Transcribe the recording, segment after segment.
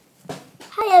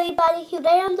everybody,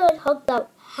 today I'm going to talk about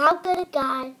how good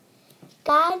God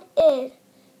is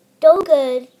so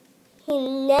good.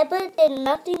 He never did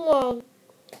nothing wrong,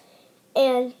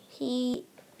 and he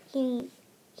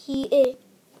is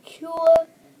pure,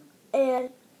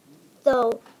 and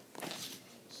so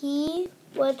he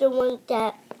was the one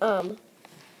that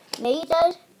made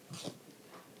us,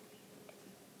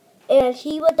 and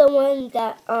he was the one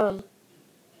that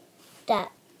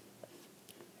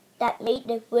made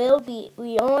this world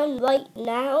we on right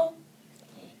now.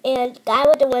 And God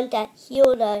was the one that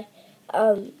healed us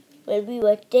when we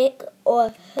were sick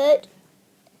or hurt.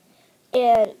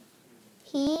 And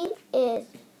He is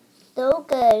so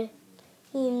good.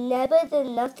 He never did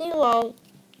nothing wrong.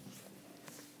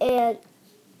 And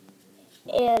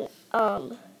and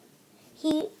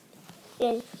he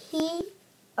he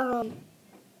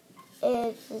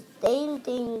is the same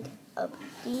thing of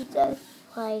Jesus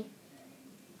Christ.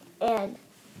 And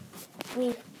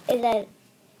then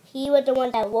He was the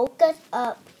one that woke us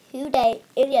up today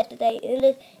and yesterday and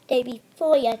the day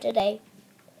before yesterday.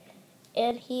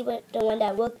 And He was the one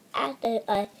that looked after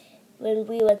us when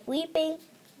we were sleeping.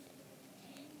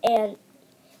 And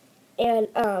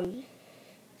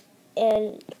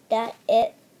and that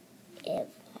it is.